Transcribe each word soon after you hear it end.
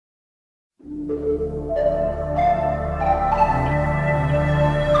Le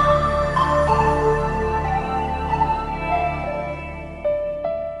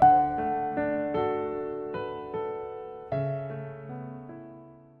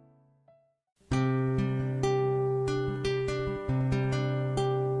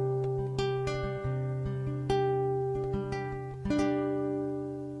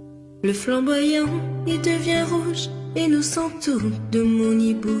flamboyant, il devient rouge, et nous sent tout, de mon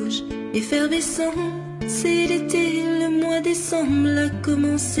y bouge. Effervescent, c'est l'été, le mois décembre l'a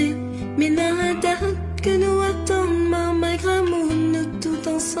commencé. Mais dans la date que nous attendons, maman gramour, nous tout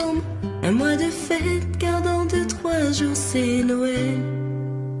ensemble. Un mois de fête, car dans 2-3 jours c'est Noël.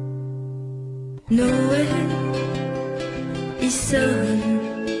 Noël, il sonne.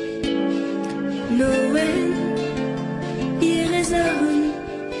 Noël, il résonne.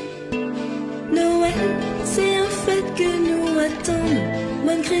 Noël, c'est un fête que nous attendons,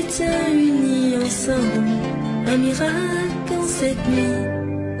 bon chrétiens unis ensemble. Un miracle en cette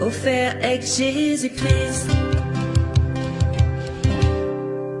nuit, offert avec Jésus-Christ.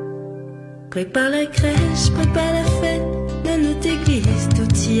 Prépare la crèche, prépare la fête, dans notre église,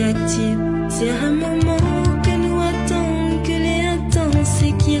 tout y active. C'est un moment que nous attendons, que les intenses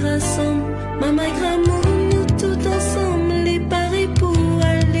et qui rassemblent. Maman et grand-mère, nous tout ensemble, les paris pour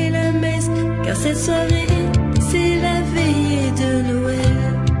aller la messe. Car cette soirée, c'est la veillée de Noël.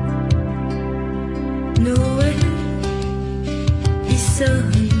 Noël, il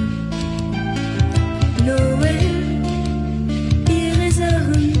sonne. Noël, il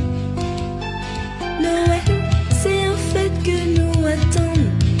résonne. Noël, c'est un fête que nous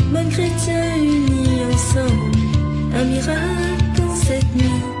attendons, bon chrétiens unis ensemble. Un miracle en cette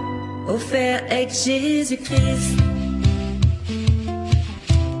nuit, offert avec Jésus-Christ.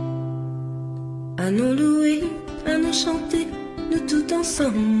 À nous louer, à nous chanter, nous tout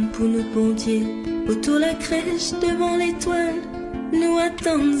ensemble pour notre bon Dieu. Autour la crèche, devant l'étoile, nous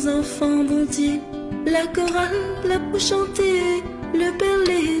attendons enfants bon Dieu. La chorale, là pour chanter, le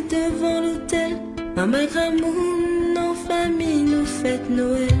perlé devant l'autel. Maman gramoun, en famille, nous fête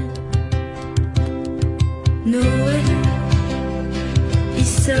Noël. Noël, il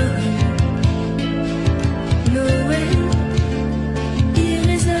sonne. Noël, il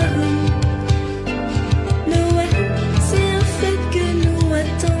résonne. Noël, c'est un fête que nous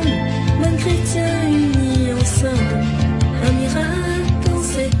attendons, bon chrétiens unis ensemble. Un miracle en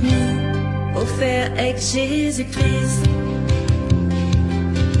cette nuit, offert avec Jésus-Christ.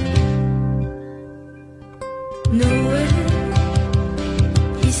 Noël,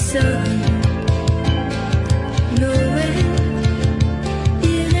 il sonne. Noël,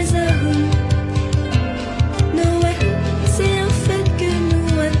 il résonne. Noël, c'est un fête que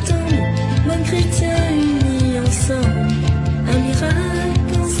nous attendons, bon chrétiens unis ensemble. Un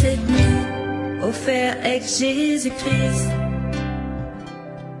miracle en cette nuit, offert avec Jésus-Christ.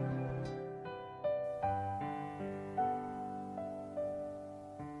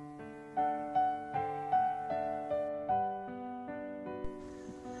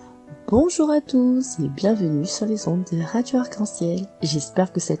 Bonjour à tous et bienvenue sur les ondes de Radio Arc-en-Ciel.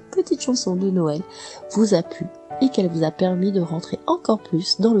 J'espère que cette petite chanson de Noël vous a plu et qu'elle vous a permis de rentrer encore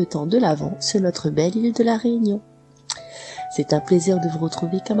plus dans le temps de l'Avent sur notre belle île de la Réunion. C'est un plaisir de vous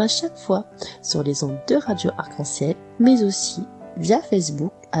retrouver comme à chaque fois sur les ondes de Radio Arc-en-Ciel, mais aussi via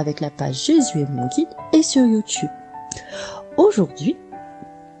Facebook avec la page Jésus est mon guide et sur YouTube. Aujourd'hui,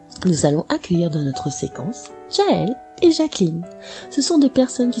 nous allons accueillir dans notre séquence Joël et Jacqueline. Ce sont des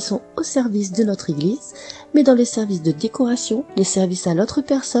personnes qui sont au service de notre église, mais dans les services de décoration, les services à l'autre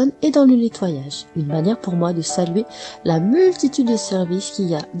personne et dans le nettoyage. Une manière pour moi de saluer la multitude de services qu'il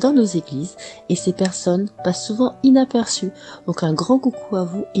y a dans nos églises et ces personnes passent souvent inaperçues. Donc un grand coucou à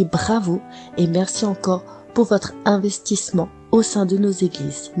vous et bravo et merci encore pour votre investissement au sein de nos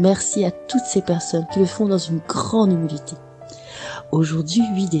églises. Merci à toutes ces personnes qui le font dans une grande humilité. Aujourd'hui,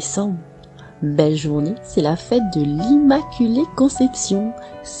 8 décembre, belle journée, c'est la fête de l'Immaculée Conception.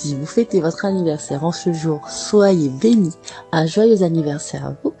 Si vous fêtez votre anniversaire en ce jour, soyez bénis. Un joyeux anniversaire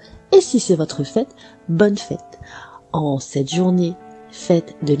à vous. Et si c'est votre fête, bonne fête. En cette journée,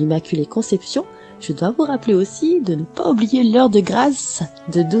 fête de l'Immaculée Conception, je dois vous rappeler aussi de ne pas oublier l'heure de grâce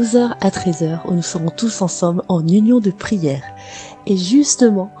de 12h à 13h où nous serons tous ensemble en union de prière. Et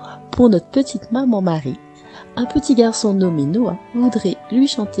justement, pour notre petite maman Marie, un petit garçon nommé Noah voudrait lui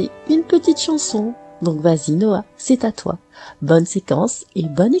chanter une petite chanson. Donc vas-y Noah, c'est à toi. Bonne séquence et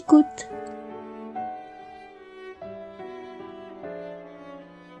bonne écoute.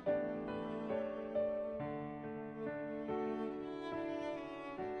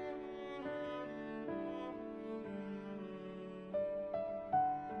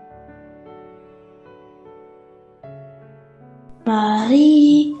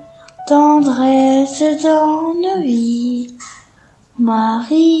 Marie, tendresse dans nos vies.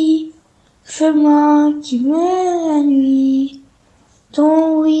 Marie, chemin qui mène la nuit.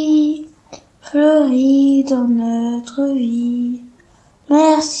 Ton oui fleurit dans notre vie.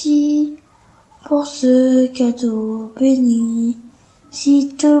 Merci pour ce cadeau béni.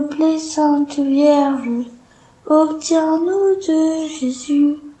 S'il te plaît, Sainte Vierge, obtiens-nous de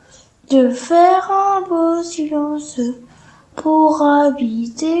Jésus de faire un beau silence pour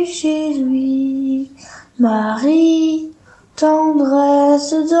habiter chez lui. Marie,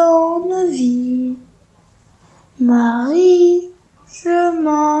 tendresse dans nos vies. Marie,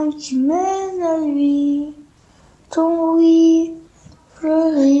 chemin qui mène à lui. Ton oui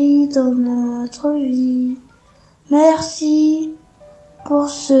fleurit dans notre vie. Merci pour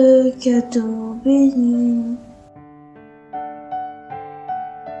ce cadeau béni.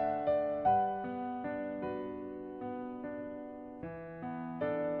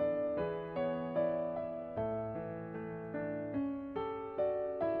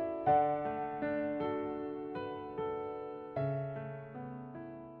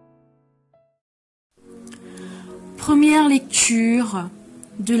 Première lecture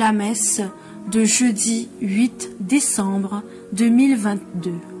de la messe de jeudi 8 décembre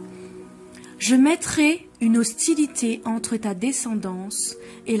 2022. Je mettrai une hostilité entre ta descendance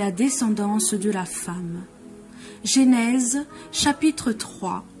et la descendance de la femme. Genèse chapitre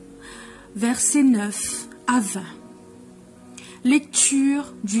 3, versets 9 à 20.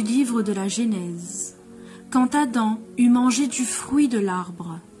 Lecture du livre de la Genèse. Quand Adam eut mangé du fruit de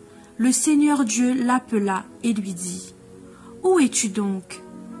l'arbre, le Seigneur Dieu l'appela et lui dit : « Où es-tu donc ? »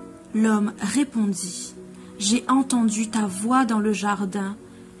 L'homme répondit : « J'ai entendu ta voix dans le jardin,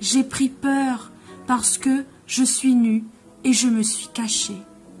 j'ai pris peur parce que je suis nu et je me suis caché. »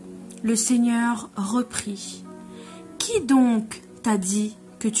 Le Seigneur reprit : « Qui donc t'a dit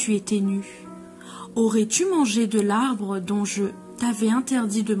que tu étais nu ? Aurais-tu mangé de l'arbre dont je t'avais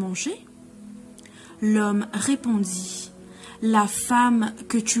interdit de manger ? » L'homme répondit : « La femme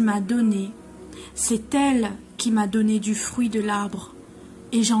que tu m'as donnée, c'est elle qui m'a donné du fruit de l'arbre,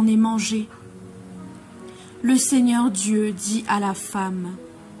 et j'en ai mangé. » Le Seigneur Dieu dit à la femme :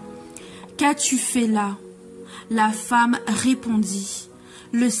 « Qu'as-tu fait là ? » La femme répondit :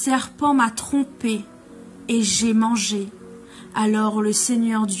 « Le serpent m'a trompée, et j'ai mangé. » Alors le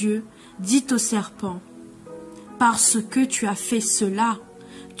Seigneur Dieu dit au serpent : « Parce que tu as fait cela,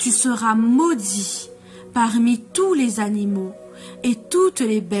 tu seras maudit parmi tous les animaux et toutes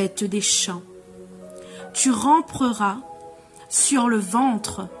les bêtes des champs. Tu ramperas sur le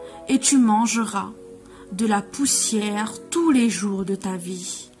ventre et tu mangeras de la poussière tous les jours de ta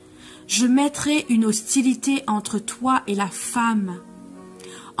vie. Je mettrai une hostilité entre toi et la femme,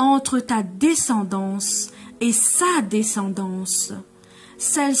 entre ta descendance et sa descendance.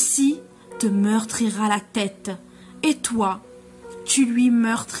 Celle-ci te meurtrira la tête, et toi, tu lui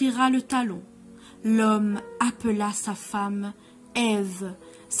meurtriras le talon. » L'homme appela sa femme Ève,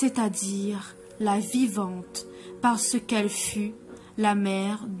 c'est-à-dire la vivante, parce qu'elle fut la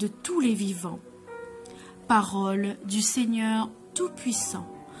mère de tous les vivants. Parole du Seigneur Tout-Puissant,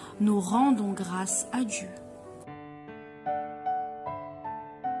 nous rendons grâce à Dieu.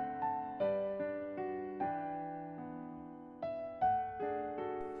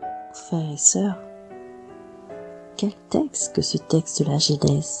 Frères et sœurs, quel texte que ce texte de la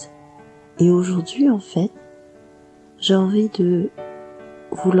Genèse. Et aujourd'hui, en fait, j'ai envie de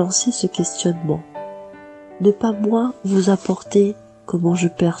vous lancer ce questionnement. Ne pas moi vous apporter comment je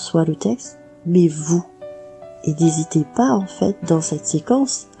perçois le texte, mais vous. Et n'hésitez pas, en fait, dans cette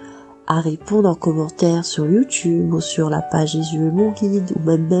séquence, à répondre en commentaire sur YouTube ou sur la page Jésus est mon guide, ou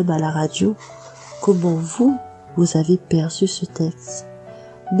même à la radio, comment vous avez perçu ce texte.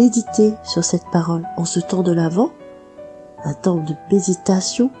 Méditez sur cette parole en ce temps de l'Avent, un temps de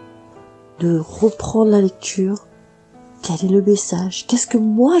méditation, de reprendre la lecture. Quel est le message? Qu'est-ce que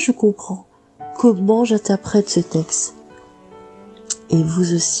moi je comprends? Comment j'interprète ce texte? Et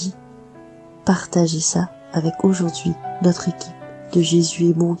vous aussi, partagez ça avec aujourd'hui notre équipe de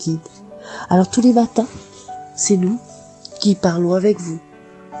Jésus est mon guide. Alors tous les matins, c'est nous qui parlons avec vous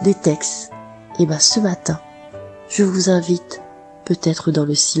des textes. Et ce matin, je vous invite, peut-être dans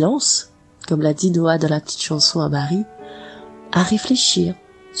le silence, comme l'a dit Noah dans la petite chanson à Marie, à réfléchir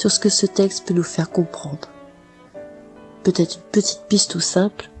sur ce que ce texte peut nous faire comprendre. Peut-être une petite piste tout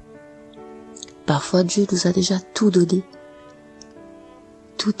simple. Parfois Dieu nous a déjà tout donné.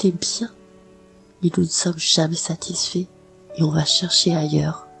 Tout est bien, mais nous ne sommes jamais satisfaits et on va chercher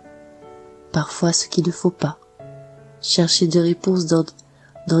ailleurs. Parfois ce qu'il ne faut pas. Chercher des réponses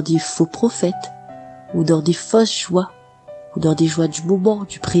dans des faux prophètes ou dans des fausses joies ou dans des joies du moment,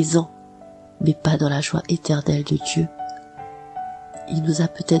 du présent, mais pas dans la joie éternelle de Dieu. Il nous a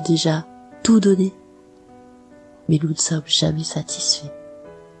peut-être déjà tout donné, mais nous ne sommes jamais satisfaits.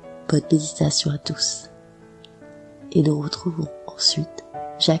 Bonne méditation à tous. Et nous retrouvons ensuite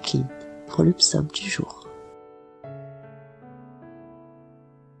Jacqueline pour le psaume du jour.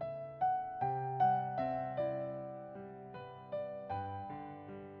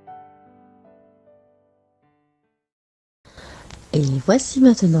 Et voici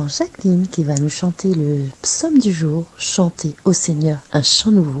maintenant Jacqueline qui va nous chanter le psaume du jour, chanter au Seigneur un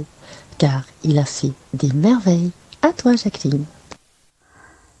chant nouveau, car il a fait des merveilles. À toi Jacqueline.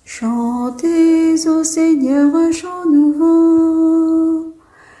 Chantez au Seigneur un chant nouveau,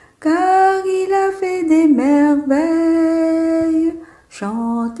 car il a fait des merveilles.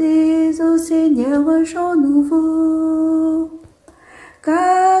 Chantez au Seigneur un chant nouveau,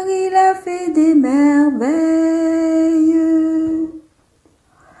 car il a fait des merveilles.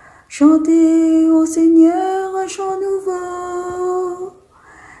 Chantez au Seigneur un chant nouveau,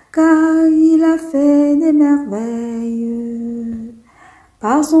 car il a fait des merveilles.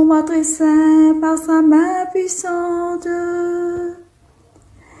 Par son bras très saint, par sa main puissante,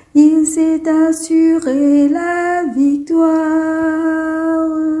 il s'est assuré la victoire.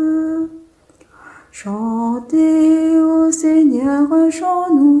 Chantez au Seigneur un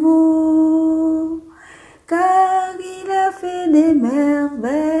chant nouveau, car il a fait des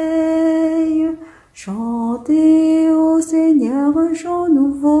merveilles. Chantez au Seigneur un chant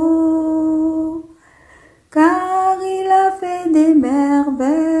nouveau, car il a fait des merveilles.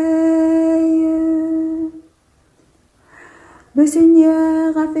 Le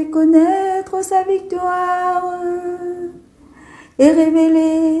Seigneur a fait connaître sa victoire et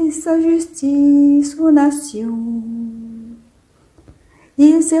révélé sa justice aux nations.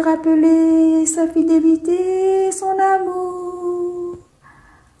 Il s'est rappelé sa fidélité, son amour,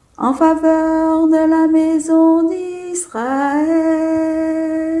 en faveur de la maison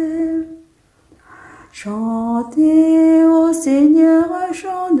d'Israël. Chantez au Seigneur un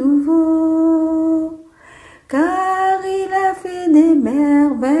chant nouveau, car il a fait des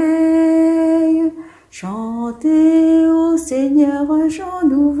merveilles. Chantez au Seigneur un chant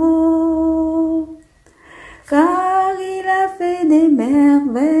nouveau, car il a fait des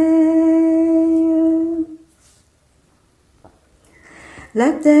merveilles.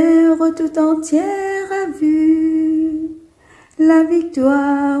 La terre tout entière a vu la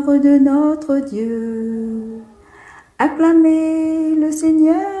victoire de notre Dieu. Acclamez le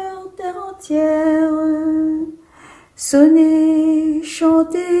Seigneur, terre entière. Sonnez,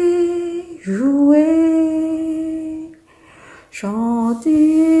 chantez, jouez.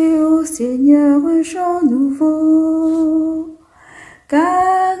 Chantez au Seigneur un chant nouveau,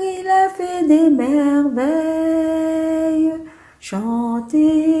 car il a fait des merveilles.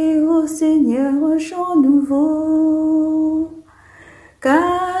 Chantez au Seigneur un chant nouveau,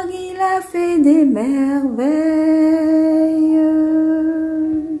 car il a fait des merveilles.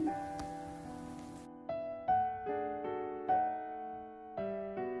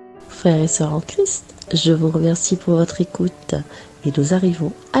 Frères et sœurs en Christ, je vous remercie pour votre écoute et nous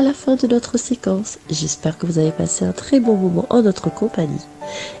arrivons à la fin de notre séquence. J'espère que vous avez passé un très bon moment en notre compagnie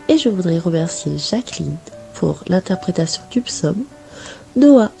et je voudrais remercier Jacqueline pour l'interprétation du psaume,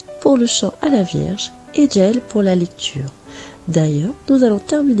 Noah pour le chant à la Vierge et Joël pour la lecture. D'ailleurs, nous allons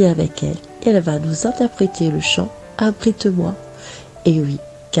terminer avec elle et elle va nous interpréter le chant Abrite-moi. Et oui,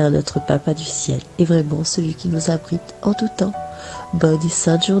 car notre Papa du ciel est vraiment celui qui nous abrite en tout temps. Bonne et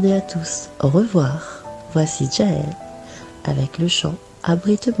sainte journée à tous. Au revoir. Voici Joël avec le chant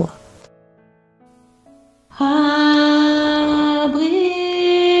Abrite-moi.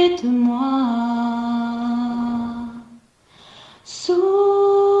 Abrite-moi sous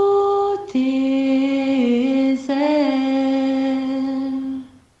tes ailes.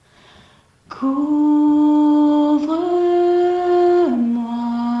 Couvre-moi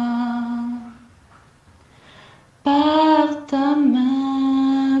par ta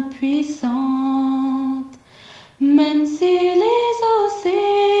main puissante, même si les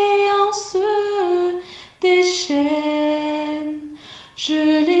océans se déchaînent,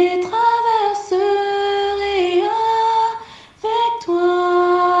 je les traverserai avec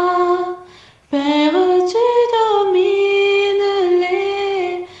toi. Père, tu domines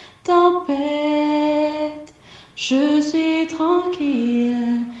les tempêtes, je suis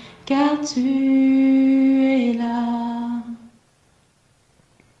tranquille car tu es là.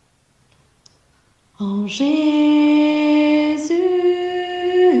 En Jésus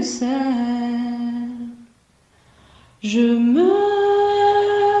seul, je me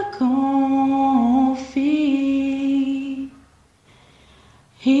confie.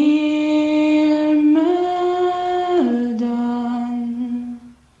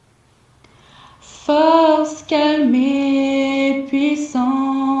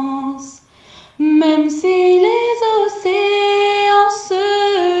 puissance. Même si les océans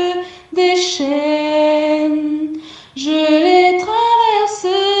se déchaînent, je les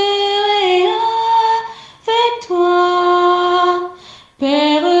traverserai avec toi.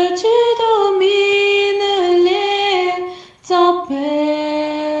 Père, tu domines les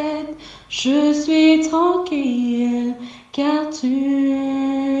tempêtes. Je suis tranquille car tu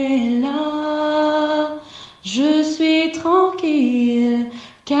es là. Je suis tranquille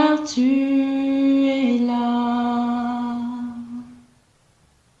car tu es là.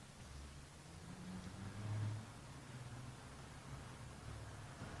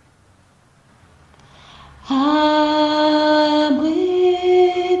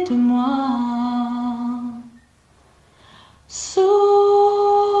 Abrite-moi sous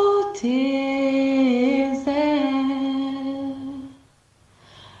tes ailes.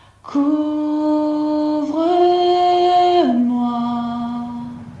 Couvre-moi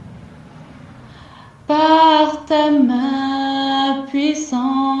par ta main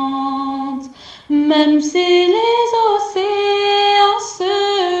puissante, même si les océans se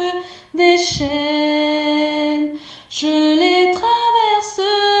déchaînent, je les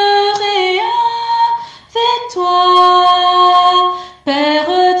traverserai avec toi. Père,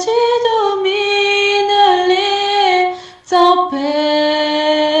 tu domines les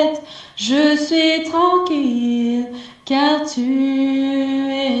tempêtes, je suis tranquille car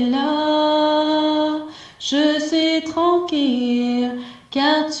tu es là. Je suis tranquille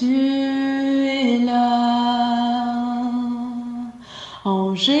car tu es là.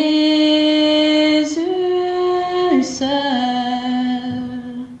 En Jésus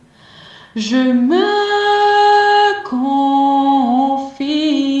seul, je me confie.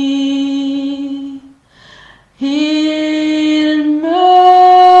 Il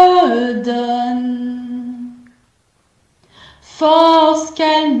me donne force,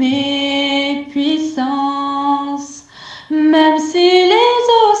 calme et puissance. Même si les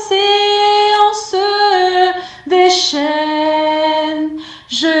océans se déchaînent,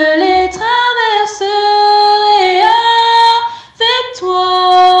 je les traverserai avec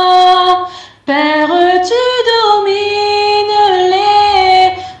toi. Père, tu domines les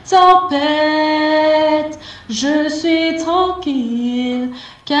tempêtes. Je suis tranquille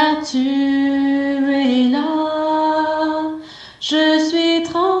car tu es là. Je suis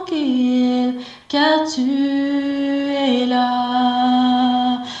tranquille car tu es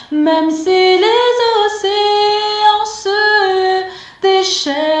là. Même si les océans se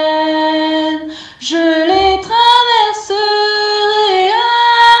déchaînent, je les traverserai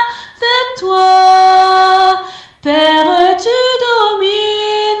avec toi. Père, tu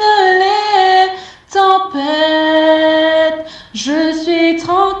domines les tempêtes. Je suis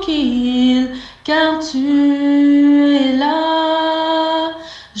tranquille car tu es là.